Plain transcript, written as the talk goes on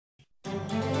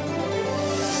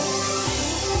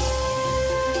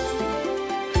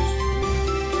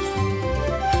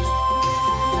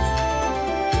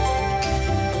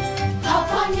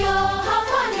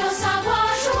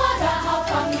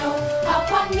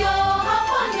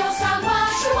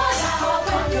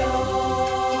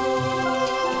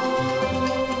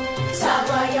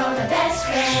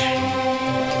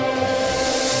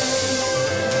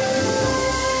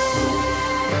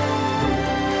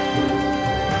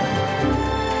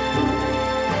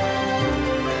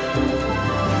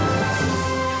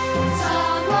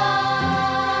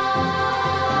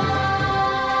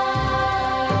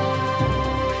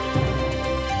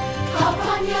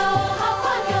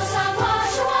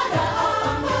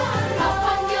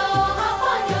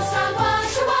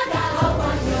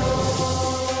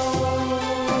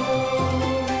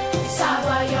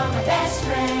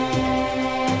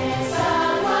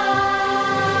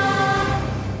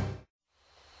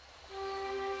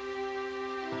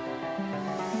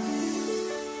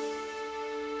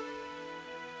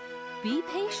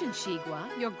Congratulations,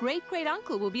 Sagwa. Your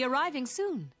great-great-uncle will be arriving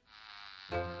soon.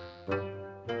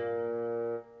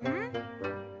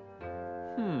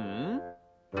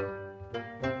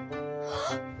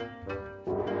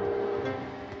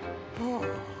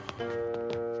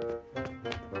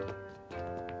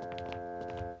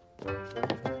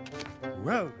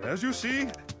 Well, as you see,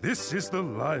 this is the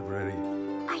library.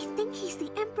 I think he's the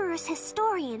Emperor's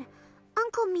historian.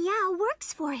 Uncle Meow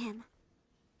works for him.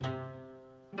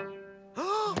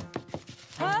 Huh?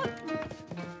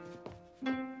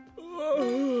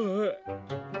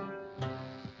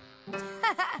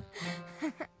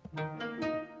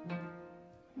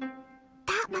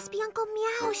 That must be Uncle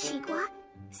Meow, Sagwa.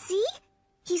 See?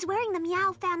 He's wearing the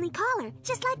Meow family collar,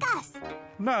 just like us.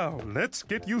 Now, let's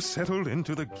get you settled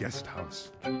into the guest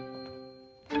house.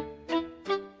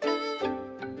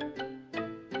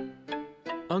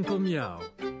 Uncle Meow,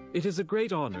 it is a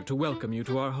great honor to welcome you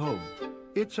to our home.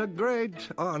 It's a great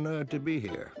honor to be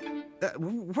here.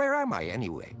 Where am I,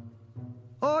 anyway?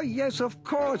 Oh, yes, of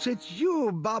course, it's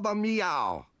you, Baba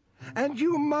Meow. And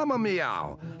you, Mama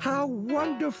Meow. How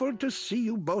wonderful to see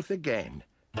you both again.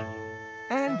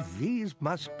 And these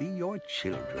must be your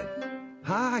children.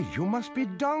 You must be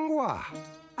Dongwa.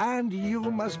 And you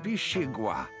must be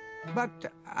Sagwa.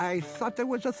 But I thought there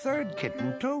was a third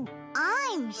kitten, too.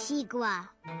 I'm Sagwa.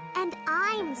 And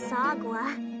I'm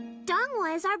Sagwa.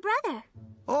 Dongwa is our brother.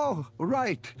 Oh,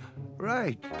 right.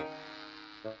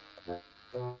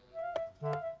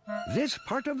 This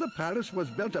part of the palace was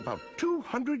built about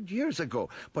 200 years ago,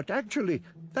 but actually,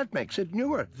 that makes it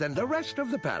newer than the rest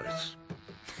of the palace.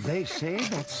 They say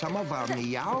that some of our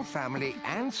Meow family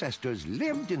ancestors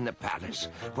lived in the palace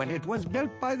when it was built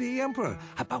by the Emperor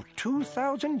about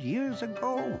 2,000 years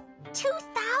ago.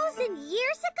 2,000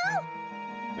 years ago?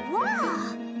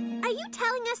 Wow! Are you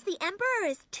telling us the Emperor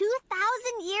is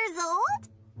 2,000 years old?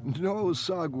 No,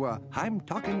 Sagwa. I'm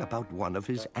talking about one of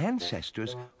his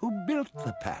ancestors who built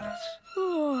the palace.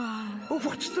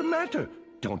 What's the matter?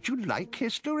 Don't you like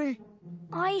history?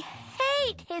 I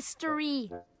hate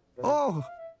history. Oh.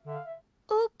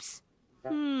 Oops.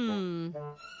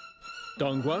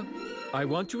 Dongwa, I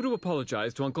want you to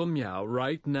apologize to Uncle Meow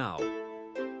right now.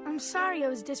 I'm sorry I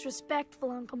was disrespectful,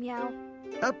 Uncle Meow.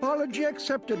 Apology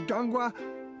accepted, Dongwa.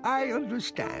 I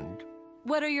understand.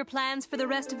 What are your plans for the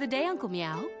rest of the day, Uncle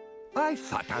Meow? I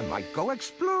thought I might go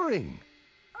exploring.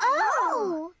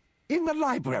 Oh! In the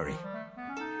library.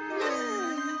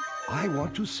 I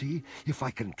want to see if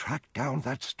I can track down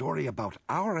that story about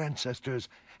our ancestors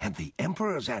and the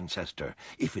Emperor's ancestor.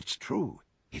 If it's true,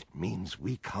 it means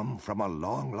we come from a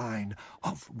long line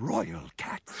of royal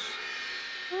cats.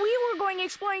 We were going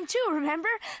exploring too, remember?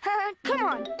 Come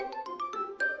on.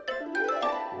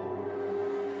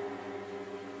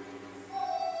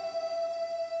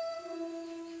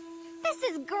 This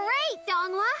is great,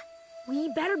 Dongwa!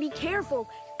 We better be careful.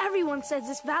 Everyone says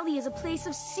this valley is a place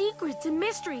of secrets and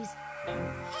mysteries.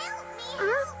 Help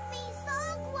me,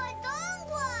 Sagwa,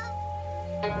 Dongwa!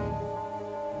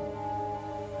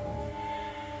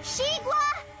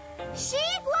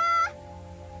 Sagwa!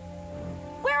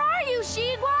 Where are you,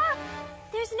 Sagwa?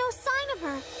 There's no sign of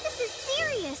her. This is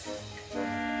serious.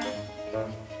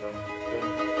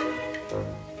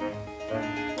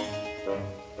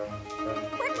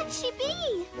 Where could she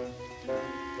be?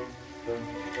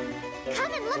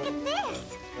 Come and look at this.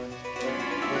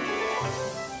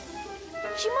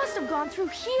 She must have gone through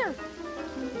here.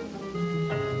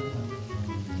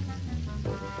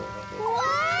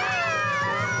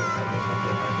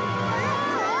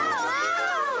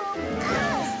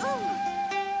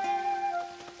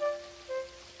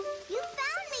 You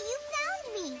found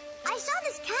me. I saw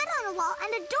this cat on a wall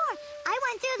and a door. I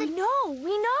went through the...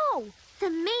 We know. The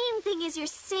main thing is you're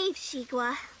safe,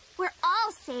 Sagwa. We're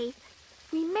all safe.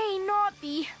 We may not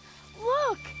be.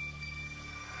 Look.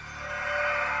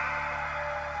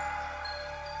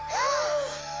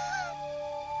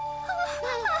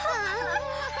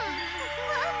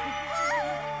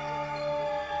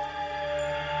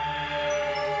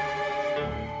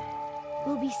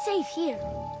 We'll be safe here.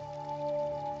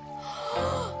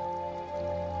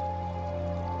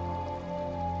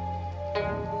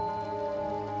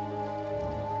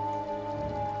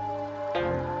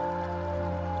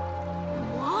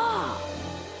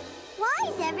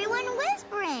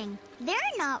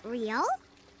 They're not real.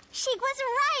 She was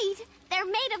right. They're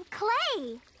made of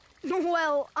clay.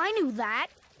 Well, I knew that.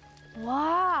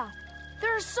 Wow,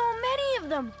 there are so many of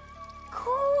them.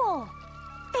 Cool.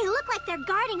 They look like they're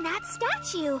guarding that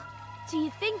statue. Do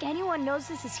you think anyone knows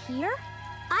this is here?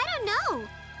 I don't know.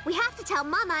 We have to tell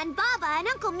Mama and Baba and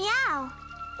Uncle Meow.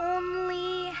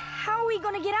 Only, how are we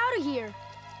gonna get out of here?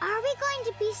 Are we going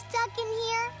to be stuck in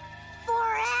here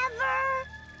forever?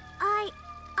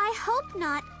 I hope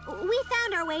not. We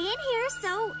found our way in here,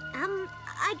 so,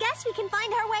 I guess we can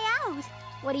find our way out.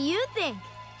 What do you think?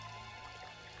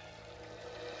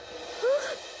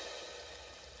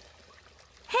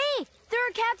 Hey, there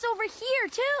are cats over here,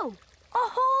 too. A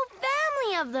whole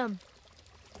family of them.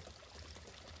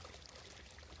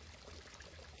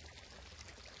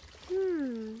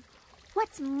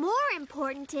 What's more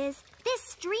important is this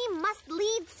stream must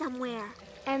lead somewhere.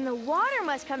 And the water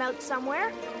must come out somewhere.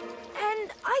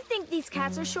 And I think these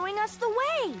cats are showing us the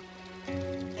way.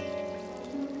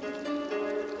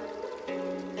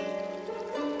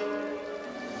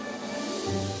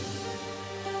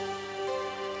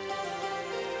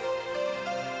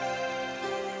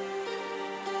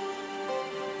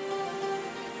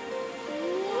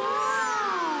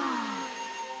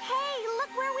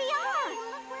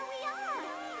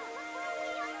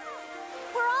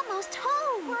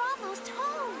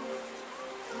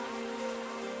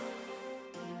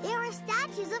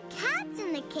 Statues of cats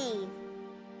in the cave.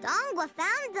 Dongwa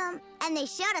found them, and they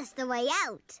showed us the way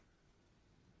out.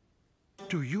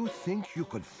 Do you think you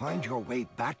could find your way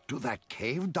back to that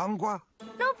cave, Dongwa?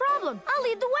 No problem. I'll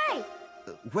lead the way.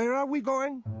 Where are we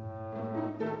going?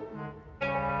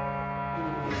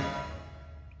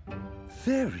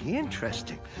 Very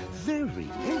interesting. Very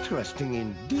interesting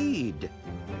indeed.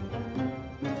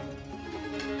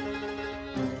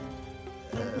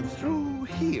 Through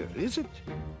here, is it?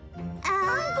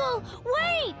 Uncle,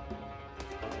 wait!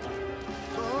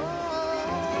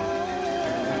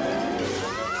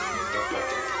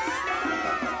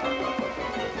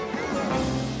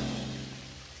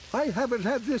 I haven't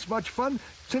had this much fun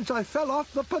since I fell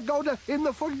off the pagoda in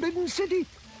the Forbidden City.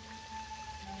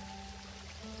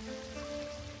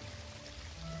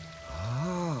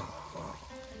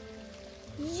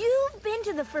 You've been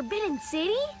to the Forbidden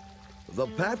City? The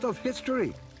path of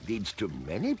history leads to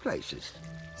many places.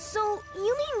 So,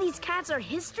 you mean these cats are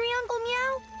history, Uncle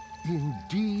Meow?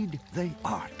 Indeed they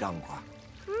are, Dongwa.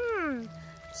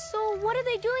 So what are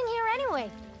they doing here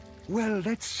anyway? Well,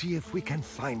 let's see if we can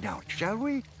find out, shall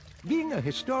we? Being a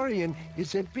historian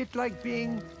is a bit like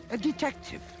being a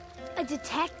detective. A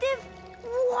detective?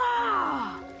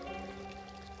 Wow!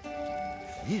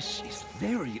 This is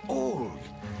very old,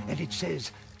 and it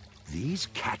says these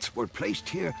cats were placed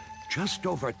here just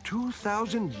over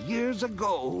 2,000 years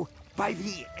ago by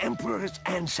the Emperor's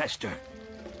ancestor.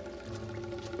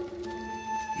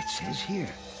 It says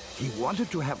here, he wanted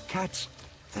to have cats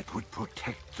that would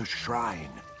protect the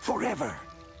shrine forever.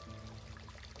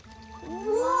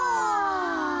 Wow!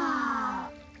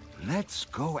 Let's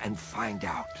go and find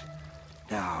out.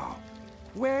 Now,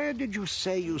 where did you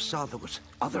say you saw those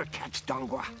other cats,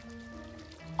 Dongwa?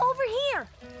 Over here!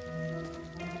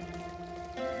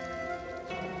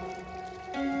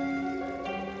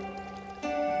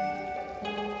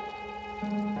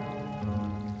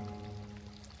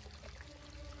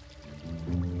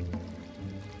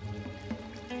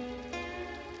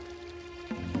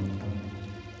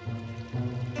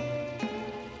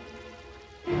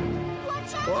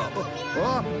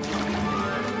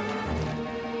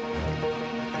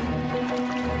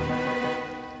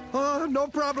 Oh, no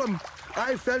problem.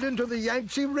 I fell into the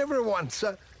Yangtze River once.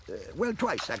 Well,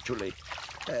 twice, actually.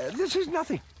 This is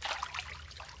nothing.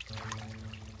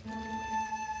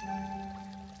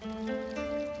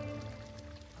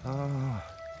 Oh,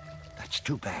 that's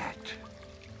too bad.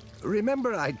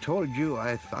 Remember I told you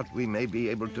I thought we may be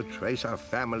able to trace our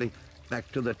family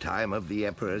back to the time of the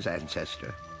Emperor's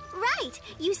ancestor? Right!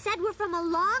 You said we're from a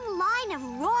long line of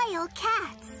royal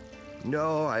cats.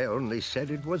 No, I only said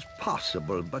it was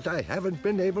possible, but I haven't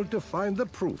been able to find the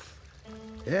proof.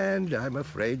 And I'm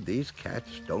afraid these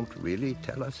cats don't really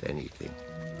tell us anything.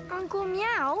 Uncle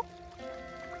Meow,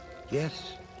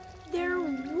 Yes? there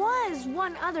was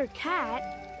one other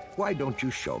cat. Why don't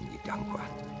you show me, Dongwa?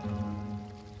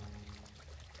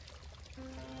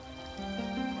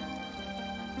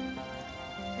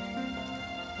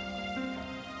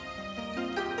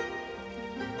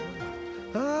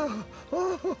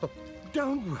 Oh,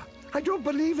 Dongwa, I don't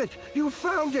believe it. You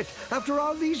found it after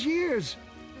all these years.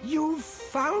 You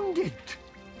found it.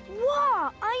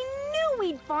 Wow, I knew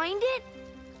we'd find it.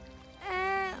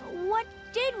 What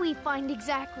did we find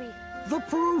exactly? The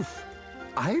proof.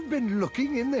 I've been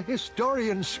looking in the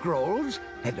historian scrolls,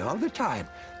 and all the time,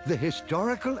 the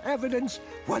historical evidence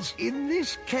was in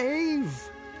this cave.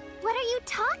 What are you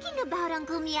talking about,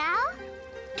 Uncle Meow?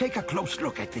 Take a close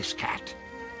look at this cat.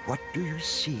 What do you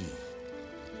see?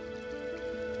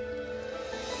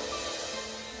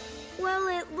 Well,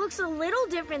 it looks a little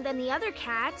different than the other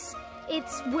cats.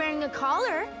 It's wearing a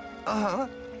collar. Uh-huh.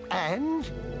 And?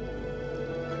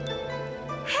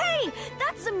 Hey,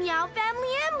 that's the Meow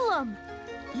family emblem.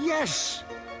 Yes!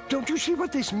 Don't you see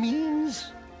what this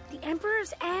means? The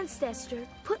Emperor's ancestor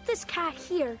put this cat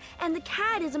here, and the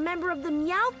cat is a member of the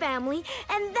Meow family,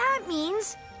 and that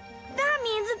means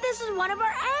that this is one of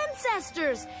our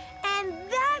ancestors. And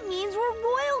that means we're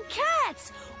royal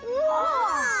cats.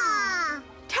 Whoa!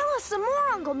 Tell us some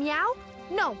more, Uncle Meow.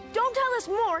 No, don't tell us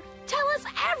more. Tell us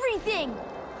everything.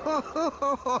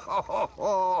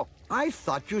 I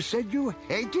thought you said you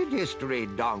hated history,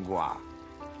 Dongwa.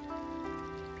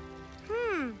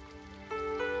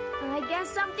 I guess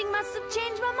something must have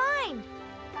changed my mind.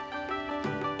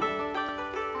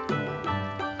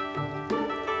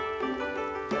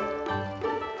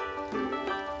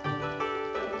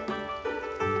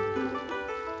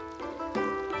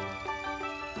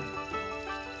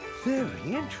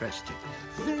 Very interesting.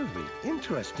 Very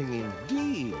interesting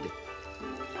indeed.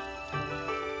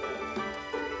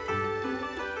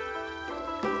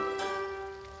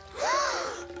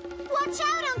 Watch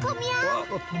out, Uncle Meow!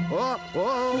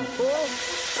 Oh.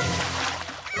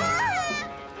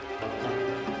 Ah!